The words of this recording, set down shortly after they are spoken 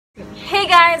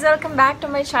guys, welcome back to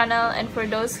my channel, and for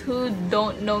those who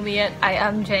don't know me yet, I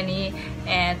am Jenny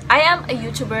and I am a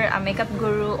YouTuber, a makeup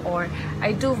guru, or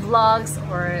I do vlogs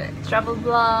or travel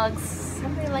vlogs,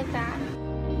 something like that.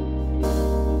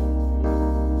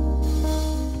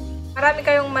 Marami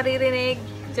kayong maririnig,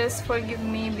 just forgive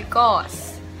me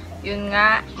because yun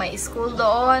nga, may school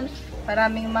doon,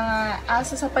 maraming mga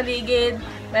aso sa paligid,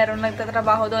 merong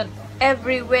nagtatrabaho doon,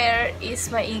 everywhere is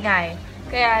maingay.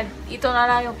 Kaya ito na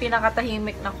lang yung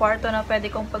pinakatahimik na kwarto na pwede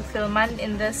kong pag-filman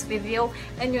in this video,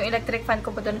 and yung electric fan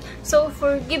ko pa dun. So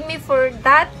forgive me for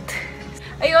that.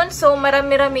 Ayun, so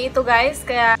marami-rami ito guys,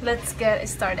 kaya let's get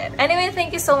started. Anyway,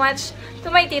 thank you so much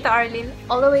to my Tita Arlene,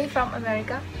 all the way from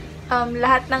America.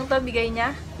 Lahat ng to bigay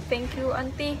niya. Thank you,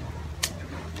 auntie.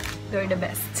 You're the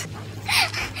best.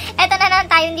 Eto na naman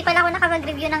tayo, hindi pala ako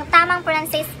nakapag-review ng tamang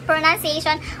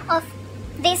pronunciation of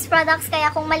these products,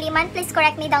 kaya kung mali man, please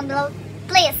correct me down below.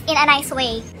 Please, in a nice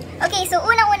way. Okay, so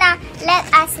unang-una, let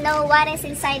us know what is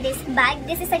inside this bag.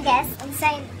 This is a Guess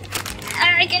inside.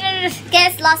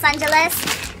 Guess Los Angeles,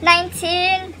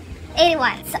 1981.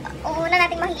 So, una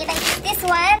natin makikita is this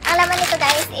one. Ang laman nito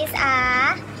guys is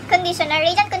a conditioner,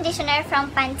 radiant conditioner from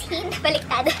Pantene.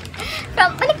 Baliktad.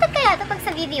 Baliktad kaya ito pag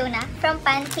sa video na. From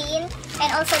Pantene.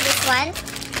 And also this one,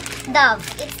 Dove.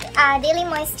 It's a daily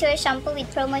moisture shampoo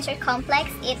with Pro Moisture Complex.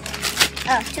 It's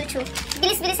chuchu.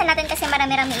 Bilis-bilisan natin kasi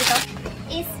marami-rami ito.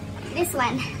 Is this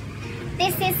one.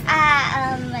 This is a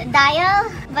Dial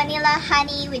Vanilla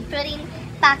Honey with Protein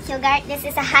Packed Yogurt. This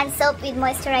is a hand soap with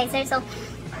moisturizer. So,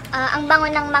 ang bango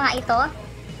ng mga ito.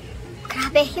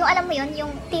 Grabe, yung alam mo yun,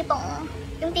 yung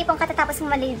tipong katatapos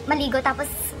maligo tapos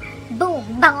boom,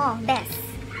 bango, best.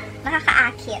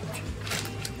 Nakakaakit.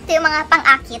 Ito yung mga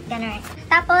pang-akit, gano'n.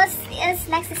 Tapos,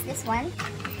 next is this one.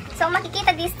 So,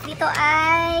 makikita dito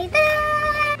ay...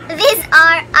 These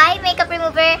are eye makeup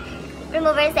removers,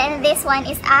 and this one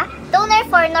is a toner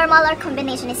for normal or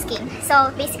combination skin.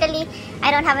 So, basically,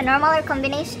 I don't have a normal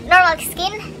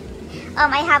skin.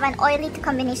 I have an oily to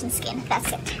combination skin.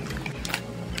 That's it.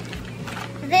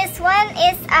 This one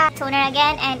is a toner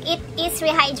again, and it is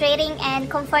rehydrating and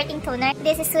comforting toner.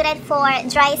 This is suited for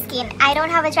dry skin. I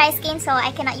don't have a dry skin, so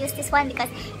I cannot use this one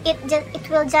because it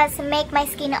will just make my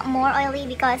skin more oily,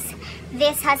 because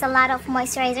this has a lot of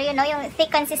moisturizer. You know, yung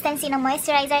thick consistency ng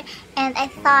moisturizer, and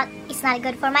I thought it's not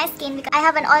good for my skin because I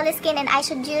have an oily skin and I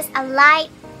should use a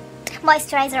light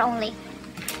moisturizer only.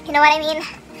 You know what I mean?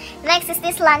 Next is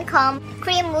this Lancome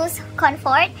Cream Mousse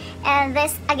Comfort, and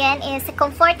this again is a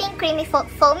comforting creamy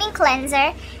foaming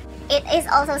cleanser. It is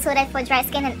also suited for dry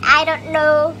skin, and I don't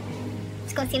know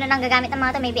kung sino nang gagamit ng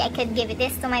mga to. Maybe I could give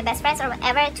this to my best friends or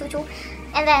whatever, chuchu.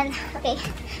 And then, okay,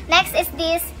 next is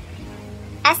this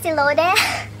Estee Lauder,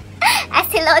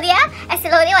 Estee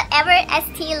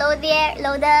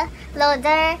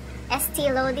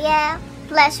Lauder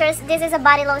Pleasures. This is a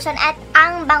body lotion, at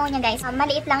ang bango niya guys.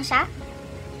 Maliit lang siya.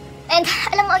 And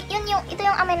alam mo, ito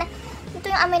yung amoy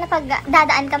na pag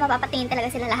dadaan ka, mapapatingin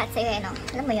talaga sila lahat sa'yo, no?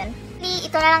 Alam mo yun?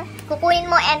 Ito na lang, kukunin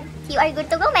mo and you are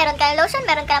good to go. Meron ka ng lotion,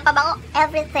 meron ka ng pabango,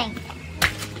 everything.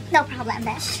 No problem,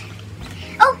 besh.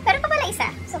 Oh, meron pa pala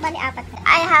isa. So, bali apat.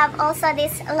 I have also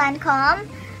this Lancome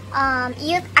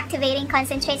Youth Activating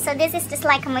Concentrate. So, this is just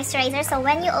like a moisturizer. So,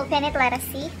 when you open it, let us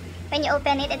see. When you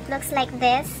open it, it looks like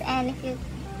this. And if you...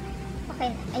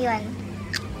 Okay, ayun.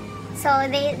 So,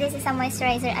 this is a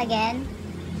moisturizer again.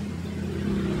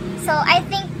 So, I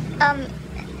think,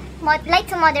 like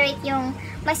to moderate yung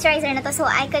moisturizer na to. So,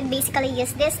 I could basically use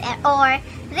this. Or,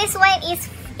 this one is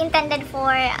intended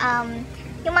for,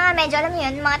 yung mga medyo, alam mo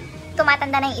yun, mga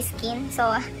tumatanda na yung skin.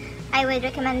 So, I would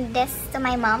recommend this to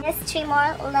my mom. There's 3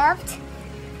 more left.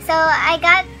 So, I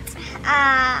got,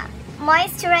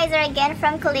 moisturizer again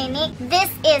from Clinique. This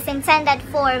is intended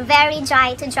for very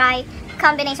dry to dry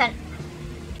combination.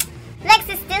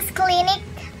 Next is this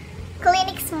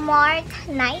Clinique Smart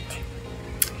Night.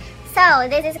 So,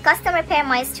 this is a custom repair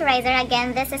moisturizer.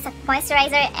 Again, this is a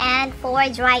moisturizer and for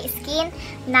dry skin,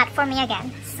 not for me again.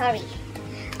 Sorry.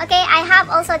 Okay, I have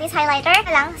also this highlighter.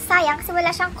 Lang, sayang kasi wala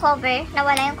siyang cover.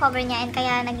 Nawala yung cover niya, and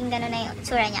kaya naging gano'n na yung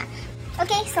tsura niya.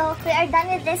 Okay, so we are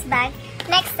done with this bag.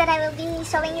 Next that I will be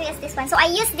showing you is this one. So, I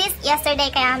used this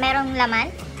yesterday kaya merong laman.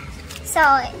 So,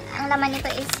 ang laman nito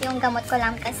is yung gamot ko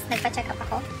lang kasi nagpa-check up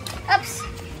ako. Oops!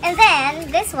 And then,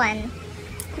 this one.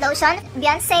 Lotion.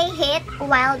 Beyonce Hit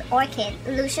Wild Orchid.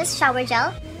 Lucious Shower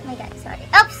Gel. Oh my god, sorry.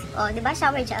 Oops! Oh, diba?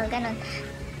 Shower gel. Ganon.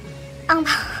 Ang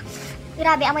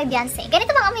grabe, amoy Beyonce.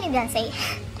 Ganito bang amoy ni Beyonce?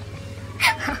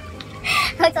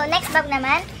 So, next bag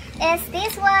naman is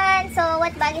this one. So,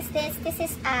 what bag is this? This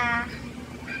is,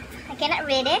 I cannot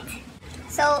read it.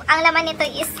 So, ang laman nito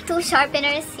is 2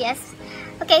 sharpeners. Yes.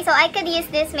 Okay, so I could use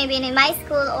this maybe in my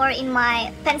school or in my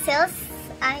pencils.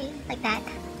 I like that.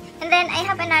 And then I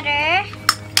have another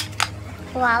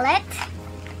wallet.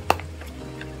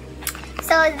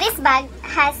 So this bag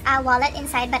has a wallet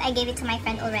inside, but I gave it to my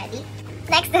friend already.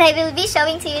 Next that I will be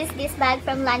showing to you is this bag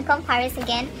from Lancome Paris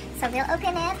again. So we'll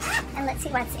open it and let's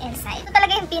see what's inside. Ito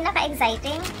talaga yung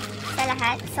pinaka-exciting sa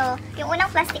lahat. So yung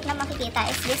unang plastic na makikita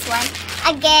is this one.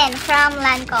 Again, from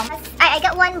Lancome. I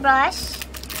got one brush.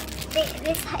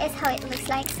 This is how it looks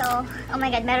like. So, oh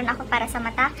my god, meron ako para sa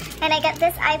mata. And I got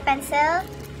this eye pencil.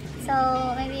 So,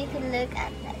 maybe you can look at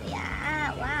that.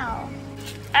 Yeah, wow.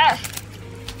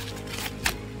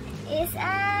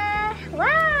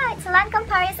 Wow, it's a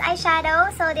Lancome Paris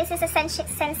eyeshadow. So, this is a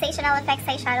Sensational Effects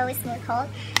eyeshadow with Smooth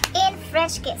Hold in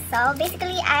French Kiss. So,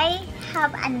 basically, I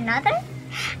have another.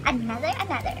 I'm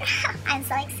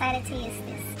so excited to use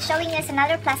this. Showing you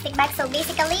another plastic bag. So,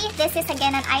 basically, this is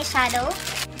again an eyeshadow.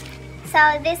 So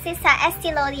this is a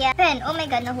Estee Lauder pen. Oh my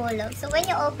god, nahulog. So when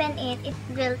you open it,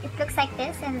 it looks like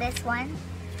this and this one.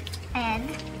 And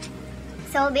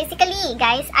so basically,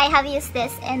 guys, I have used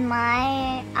this in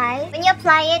my eye. When you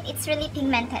apply it, it's really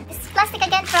pigmented. This is plastic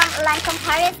again from Lancome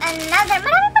Paris. Another,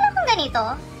 marami pala akong ganito.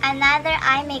 Another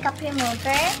eye makeup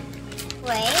remover.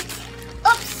 Wait.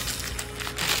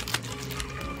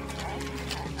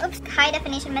 Oops, high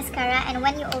definition mascara, and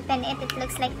when you open it, it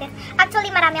looks like this. Actually,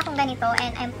 marami akong ganito,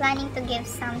 and I'm planning to give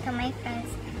some to my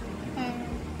friends. And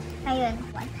ayun.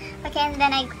 Okay, and then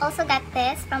I also got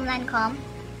this from Lancome.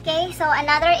 Okay, so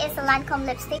another is a Lancome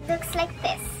lipstick. Looks like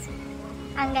this.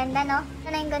 Ang ganda, no?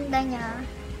 Ano yung ganda niya?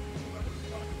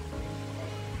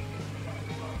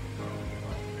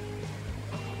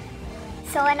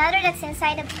 So another that's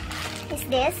inside of is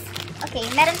this. Okay,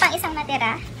 meron pang isang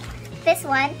natira. This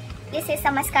one. This is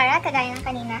a mascara, kagaya ng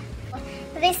kanina.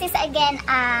 This is again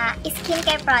a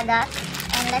skincare product.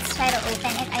 And let's try to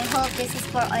open it. I hope this is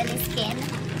for oily skin.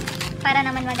 Para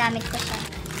naman magamit ko siya.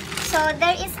 So,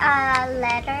 there is a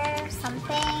letter,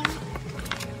 something.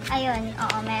 Ayun,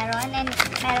 oo, meron. And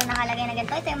meron nakalagay na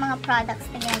ganito. Ito yung mga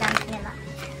products na ginagamit nila.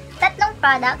 Tatlong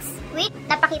products. Wait,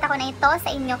 napakita ko na ito sa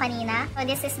inyo kanina. So,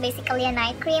 this is basically a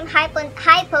night cream. High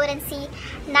potency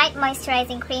night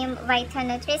moisturizing cream,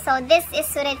 Vitamin Nutri. So, this is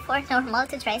suited for normal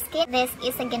to dry skin. This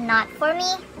is again not for me.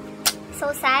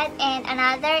 So sad. And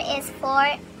another is for,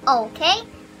 okay,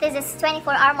 this is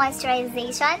 24-hour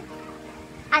moisturization.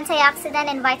 Antioxidant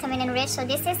and vitamin enriched. So,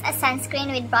 this is a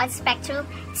sunscreen with broad spectrum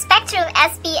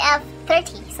SPF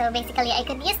 30. So, basically, I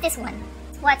could use this one.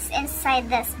 What's inside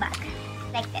this bag?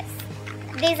 Like this.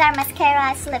 These are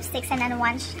mascaras, lipsticks, and then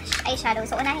one eyeshadow.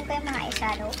 So, unahin ko yung mga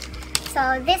eyeshadow. So,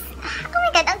 this, oh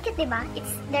my god, ang cute, diba?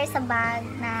 There's a bag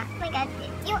na, oh my god,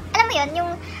 yung, alam mo yun,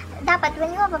 yung, dapat,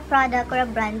 when you have a product or a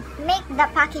brand, make the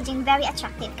packaging very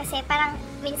attractive. Kasi parang,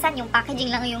 minsan, yung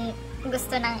packaging lang yung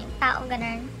gusto ng tao,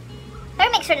 ganun. Pero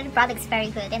make sure that the product is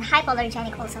very good and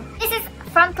hypoallergenic also. This is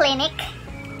from Clinique.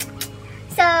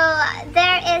 So,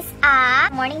 there is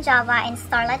a Morning Java and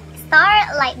Starlight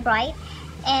Bright.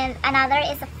 And another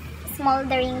is a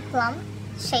Smoldering Plum.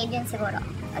 Shade yun siguro.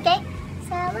 Okay?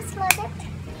 So, let's close it.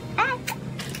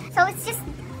 So, it's just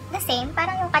the same.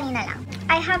 Parang yung kanina lang.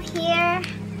 I have here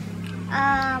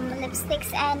lipsticks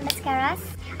and mascaras.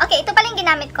 Okay, ito pala yung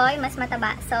ginamit ko. Yung mas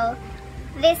mataba. So,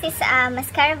 this is a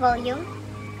mascara volume.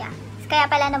 Yeah. Kaya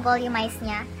pala na-volumize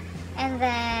niya. And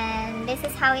then, this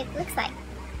is how it looks like.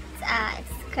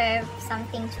 It's curved,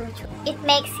 something choo-choo. It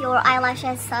makes your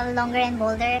eyelashes longer and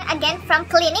bolder. Again, from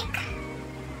Clinique.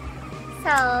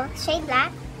 So, shade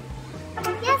black.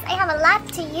 Yes, I have a lot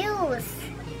to use.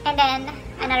 And then,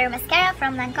 another mascara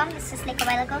from Lancome. This is like a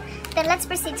while ago. Then, let's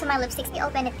proceed to my lipsticks. We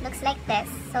open it, looks like this.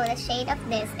 So, the shade of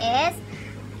this is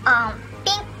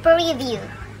Pink Preview.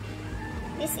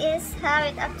 This is how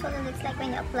it actually looks like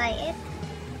when you apply it.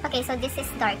 Okay, so this is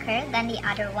darker than the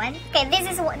other one. Okay, this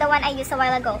is the one I used a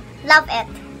while ago. Love It.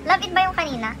 Love It ba yung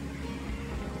kanina?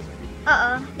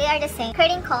 Oo, they are the same.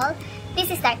 Curtain Call. This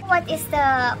is dark. What is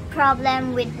the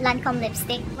problem with Lancome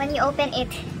lipstick? When you open it,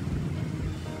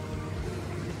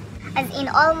 as in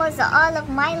almost all of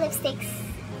my lipsticks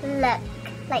look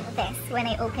like this when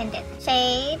I opened it.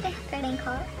 Shade Curtain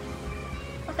Call.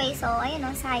 Okay, so ayun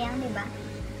o, sayang, diba?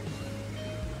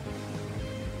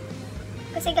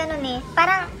 Kasi ganun eh.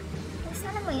 Parang,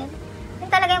 sana mo yun? Yun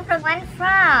talaga yung one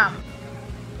from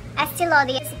Estee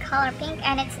Lauder. It's color pink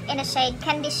and it's in a shade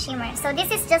Candy Shimmer. So, this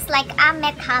is just like a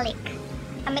metallic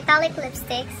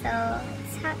lipstick. So,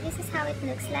 this is how it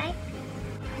looks like.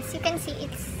 As you can see,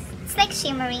 it's like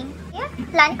shimmering. Yeah,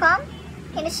 Lancome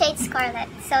in the shade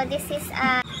Scarlet. So, this is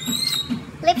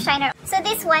lip shiner. So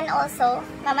this one also,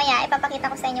 mamaya ipapakita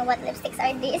ko sa inyo what lipsticks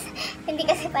are these. Hindi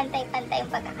kasi pantay-pantay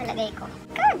yung pagkakalagay ko.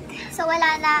 Good! So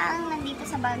wala na ang nandito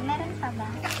sa bag. Meron pa ba?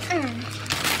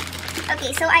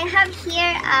 Okay, so I have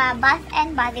here Bath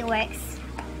and Body Works.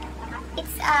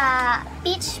 It's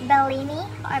Peach Bellini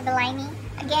or Bellini.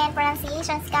 Again,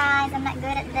 pronunciations guys, I'm not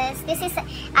good at this. This is a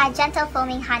gentle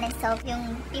foaming hand and soap.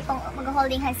 Yung tipong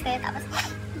mag-holding hands kayo tapos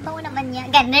bango naman niya.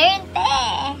 Ganun, te!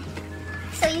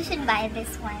 So you should buy this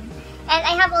one. And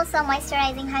I have also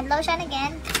moisturizing hand lotion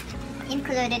again,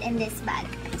 included in this bag.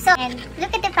 So, and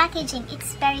look at the packaging.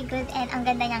 It's very good and ang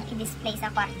ganda niyang i-display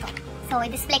sa kwarto. So,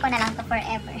 i-display ko na lang to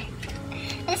forever.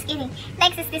 Just kidding.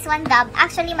 Next is this one, Dove.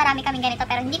 Actually, marami kaming ganito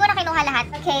pero hindi ko na kinuha lahat.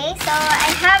 Okay, so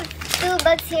I have 2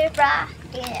 bags here, pra.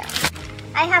 Yeah.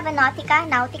 I have a Nautica.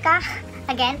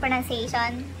 Again,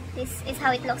 pronunciation. This is how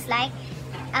it looks like.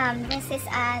 This is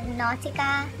a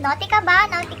Nautica. Nautica ba?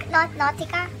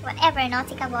 Nautica? Whatever.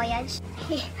 Nautica Voyage.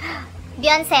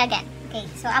 Beyonce again. Okay,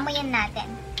 so amuyin natin.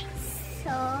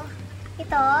 So,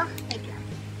 ito. Wait lang.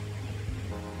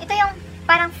 Ito yung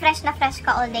parang fresh na fresh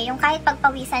ka all day. Yung kahit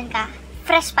pagpawisan ka,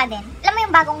 fresh pa din. Alam mo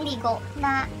yung bagong ligo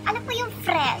na, alam mo yung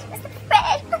fresh. Basta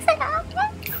fresh. Masarap.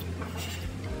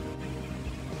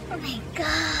 Oh my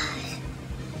gosh.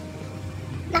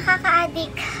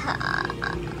 Nakaka-addict.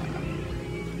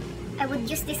 I would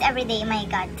use this every day. My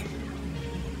God.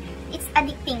 It's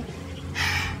addicting.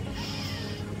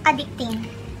 Addicting.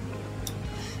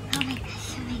 Oh my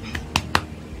gosh. Oh my God.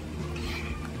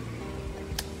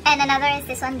 And another is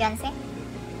this one, Beyonce.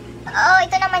 Oh,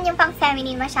 ito naman yung pang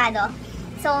feminine masyado.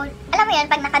 So, alam mo yun,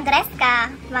 pag nakadress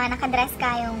ka,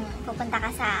 yung pupunta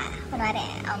ka sa, kunwari,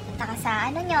 punta ka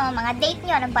sa, ano nyo, mga date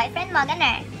nyo, ng boyfriend mo,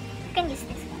 gano'n. You can use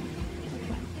this one.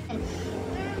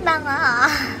 Bango.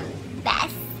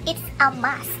 Best. It's a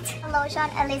must. Lotion,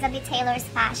 Elizabeth Taylor's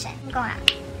Fashion. Ko nga.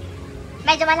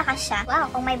 Medyo malakas siya. Wow,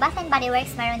 kung may Bath and Body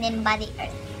Works, meron din Body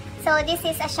Earth. So, this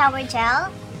is a shower gel.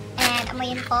 And,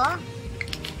 amoyin ko.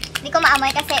 Hindi ko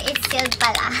maamoy kasi it's sealed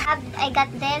pala. I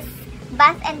got this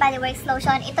Bath and Body Works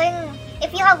lotion. Ito yung, if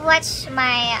you have watched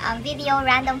my video,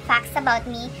 Random Facts About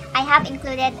Me, I have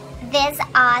included this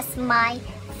as my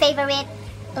favorite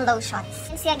lotions.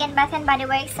 You see again, Bath and Body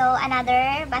Works. So,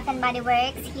 another Bath and Body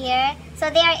Works here.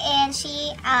 So, they are in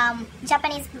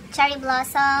Japanese Cherry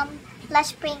Blossom,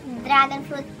 Lush Pink, Dragon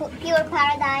Fruit, Pure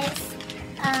Paradise,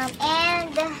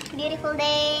 and Beautiful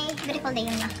Day. Beautiful Day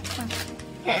yun na.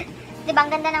 Diba,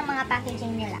 ang ganda ng mga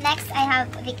packaging nila. Next, I have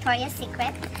Victoria's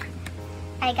Secret.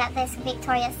 I got this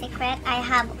Victoria's Secret. I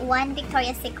have one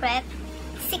Victoria's Secret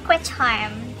Charm.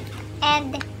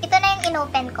 And ito na yung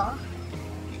in-open ko.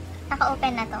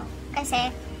 Naka-open na to.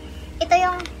 Kasi, ito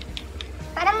yung,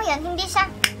 parang mo yun, hindi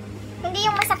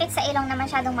yung masakit sa ilong na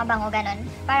masyadong mabango, ganun.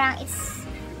 Parang it's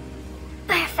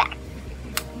perfect.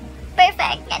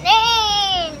 Perfect!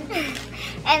 Ganun!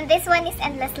 And this one is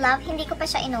Endless Love. Hindi ko pa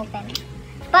siya in-open.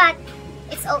 But,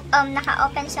 it's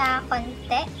naka-open siya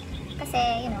konti. Kasi,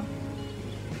 you know,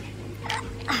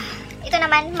 ito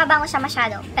naman, mabango siya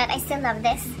masyado. But I still love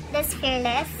this. This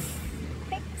Fearless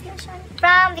lotion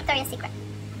from Victoria's Secret.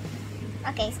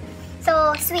 Okay,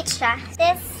 so sweet siya.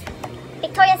 This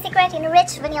Victoria's Secret in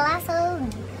Rich Vanilla. So,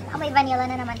 may vanilla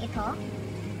na naman ito.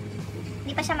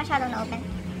 Hindi pa siya masyadong na-open.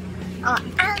 Oh,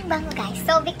 ang bango guys.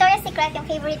 So, Victoria's Secret, yung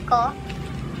favorite ko,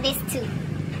 these two.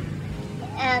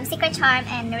 Secret Charm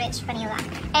and Rich Vanilla.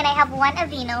 And I have one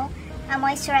Aveeno, a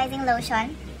moisturizing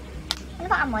lotion. Ano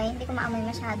ba amoy? Hindi ko maamoy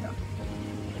masyado.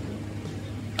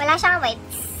 Wala siyang wait.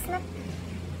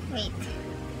 Wait.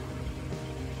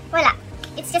 Wala.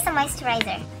 It's just a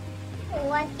moisturizer. I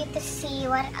want you to see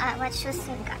what shoes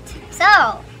I've got. So,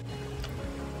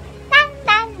 dan.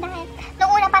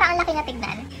 Nung una parang ang laki na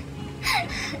tignan.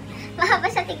 Mahaba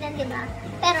siya tignan, diba?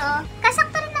 Pero,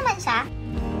 kasakto rin naman siya.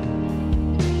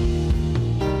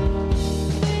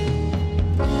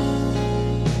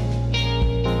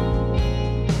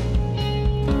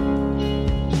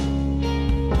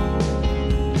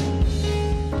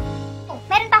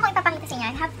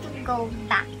 Go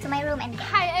back to my room and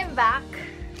Hi, I'm back.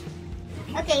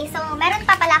 Okay, so meron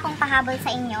pa pala akong pahabol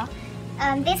sa inyo.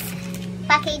 This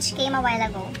package came a while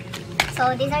ago.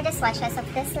 So these are the swatches of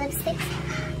this lipstick.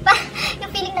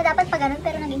 Yung feeling na dapat pa ganun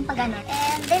pero naging pa ganun.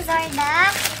 And these are the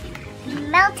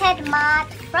Melted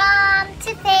Matte from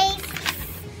Toofaced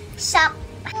shop.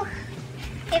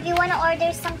 If you wanna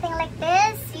order something like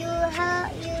this, you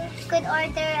could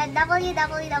order at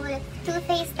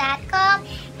www.toofaced.com,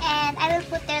 and I will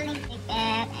put their link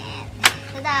there.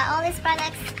 And all these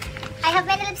products, I have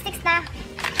many lipsticks na.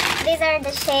 These are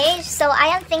the shades, so I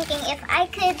am thinking if I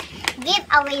could give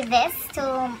away this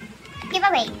to give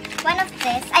away one of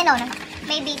this. I know,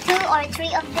 maybe 2 or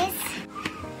 3 of this.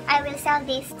 I will sell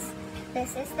this.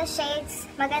 This is the shades.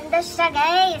 Maganda siya,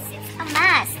 guys. It's a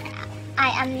must.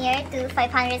 I am near to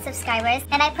 500 subscribers,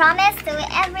 and I promise to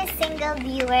every single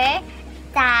viewer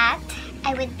that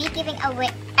I would be giving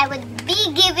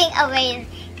away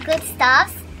good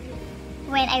stuff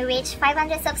when I reach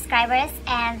 500 subscribers,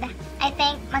 and I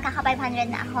think magkaka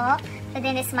 500 na ako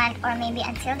within this month or maybe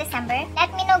until December.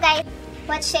 Let me know, guys,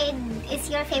 what shade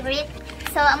is your favorite.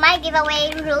 So my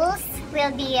giveaway rules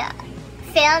will be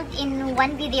filmed in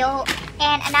one video.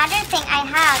 And another thing I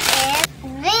have is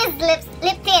these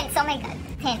lip tints. Oh my god,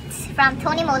 tints from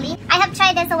Tony Moly. I have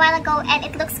tried this a while ago and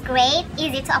it looks great,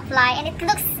 easy to apply, and it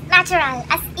looks natural,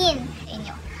 as in.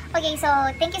 Okay, so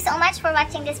thank you so much for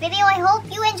watching this video. I hope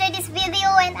you enjoyed this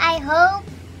video, and I hope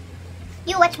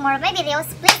you watch more of my videos.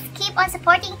 Please keep on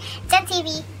supporting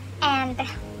JenTV, and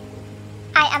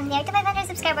I am near to 500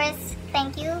 subscribers.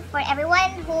 Thank you for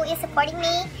everyone who is supporting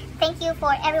me. Thank you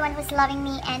for everyone who's loving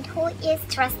me and who is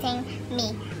trusting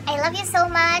me. I love you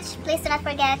so much. Please do not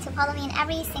forget to follow me in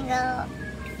every single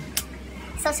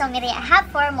social media I have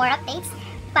for more updates.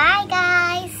 Bye, guys!